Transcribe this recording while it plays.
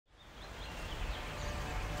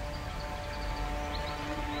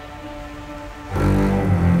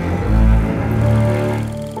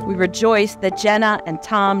rejoice that Jenna and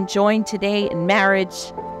Tom join today in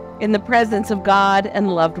marriage, in the presence of God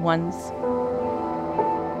and loved ones.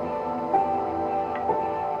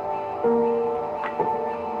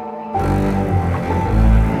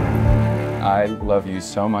 I love you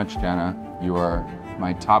so much, Jenna. You are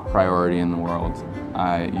my top priority in the world.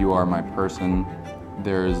 You are my person.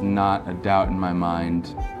 There is not a doubt in my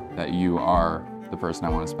mind that you are the person I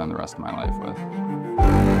want to spend the rest of my life with.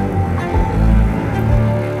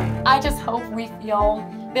 I just hope we feel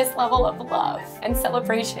this level of love and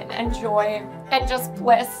celebration and joy and just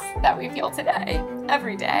bliss that we feel today,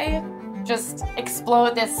 every day. Just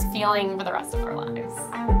explode this feeling for the rest of our lives.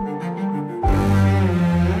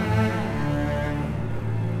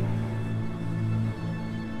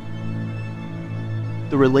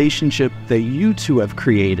 The relationship that you two have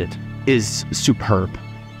created is superb.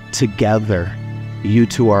 Together, you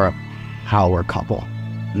two are a power couple.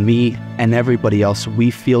 Me and everybody else, we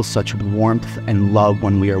feel such warmth and love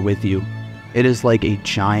when we are with you. It is like a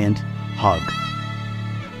giant hug.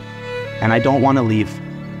 And I don't want to leave.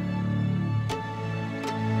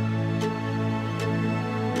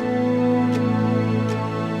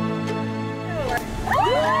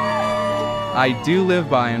 I do live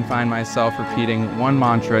by and find myself repeating one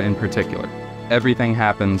mantra in particular. Everything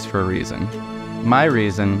happens for a reason. My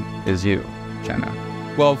reason is you, Jenna.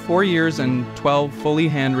 Well, 4 years and 12 fully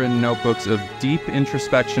handwritten notebooks of deep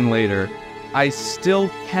introspection later, I still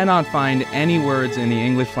cannot find any words in the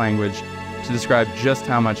English language to describe just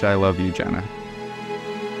how much I love you, Jenna.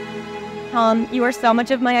 Tom, you are so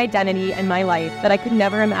much of my identity and my life that I could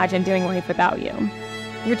never imagine doing life without you.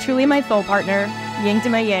 You're truly my soul partner, yin to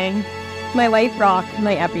my yang, my life rock,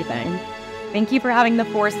 my everything. Thank you for having the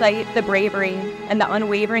foresight, the bravery, and the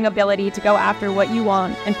unwavering ability to go after what you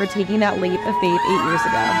want and for taking that leap of faith 8 years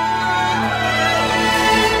ago.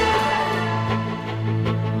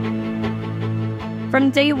 From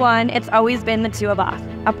day one, it's always been the two of us,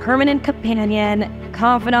 a permanent companion,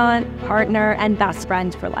 confidant, partner, and best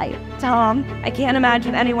friend for life. Tom, I can't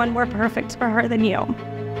imagine anyone more perfect for her than you.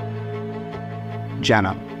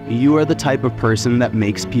 Jenna, you are the type of person that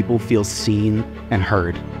makes people feel seen and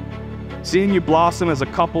heard. Seeing you blossom as a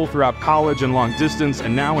couple throughout college and long distance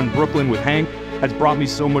and now in Brooklyn with Hank has brought me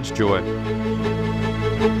so much joy.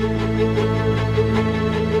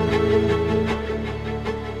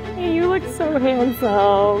 You look so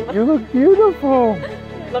handsome. You look beautiful.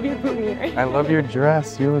 Love your boutonniere. I love your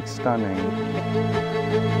dress. You look stunning.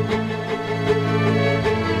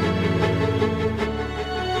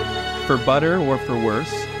 For better or for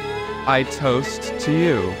worse, I toast to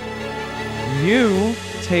you. You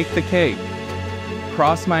take the cake.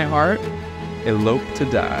 Cross my heart, elope to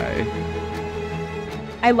die.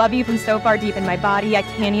 I love you from so far deep in my body, I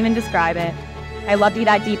can't even describe it. I loved you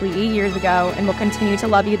that deeply 8 years ago and will continue to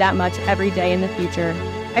love you that much every day in the future.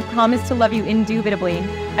 I promise to love you indubitably,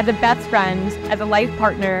 as a best friend, as a life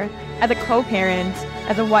partner, as a co-parent,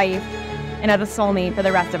 as a wife, and as a soulmate for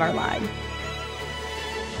the rest of our lives.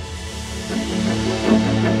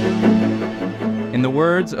 In the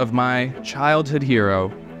words of my childhood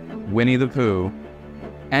hero, Winnie the Pooh,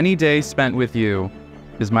 any day spent with you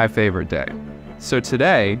is my favorite day. So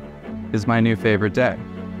today is my new favorite day.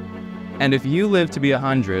 And if you live to be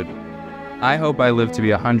 100, I hope I live to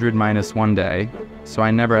be 100 minus 1 day, so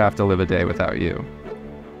I never have to live a day without you.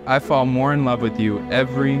 I fall more in love with you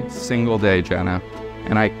every single day, Jenna,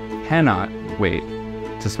 and I cannot wait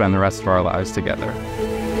to spend the rest of our lives together.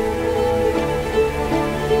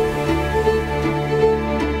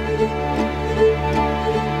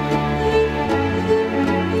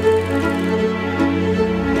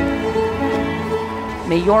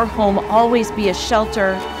 May your home always be a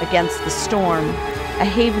shelter against the storm, a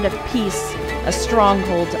haven of peace, a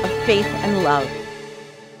stronghold of faith and love.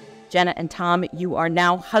 Jenna and Tom, you are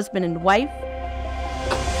now husband and wife.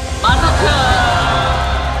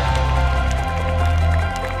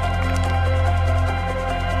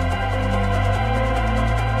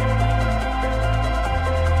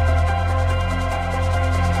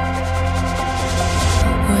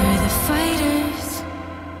 We're the fighters,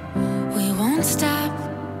 we won't stop,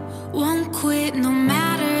 won't quit no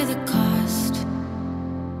matter the cost.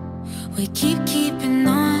 We keep keeping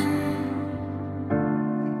on.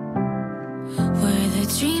 We're the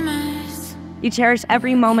dreamers. You cherish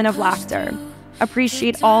every moment of laughter,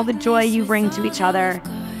 appreciate all the joy you bring to each other,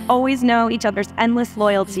 always know each other's endless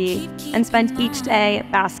loyalty, and spend each day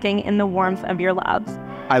basking in the warmth of your love.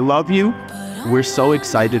 I love you. We're so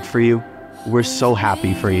excited for you. We're so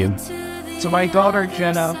happy for you. To my daughter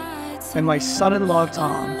Jenna and my son-in-law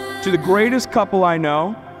Tom, to the greatest couple I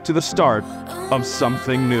know, to the start of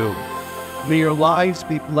something new. May your lives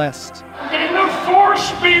be blessed. May the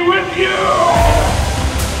force be with you!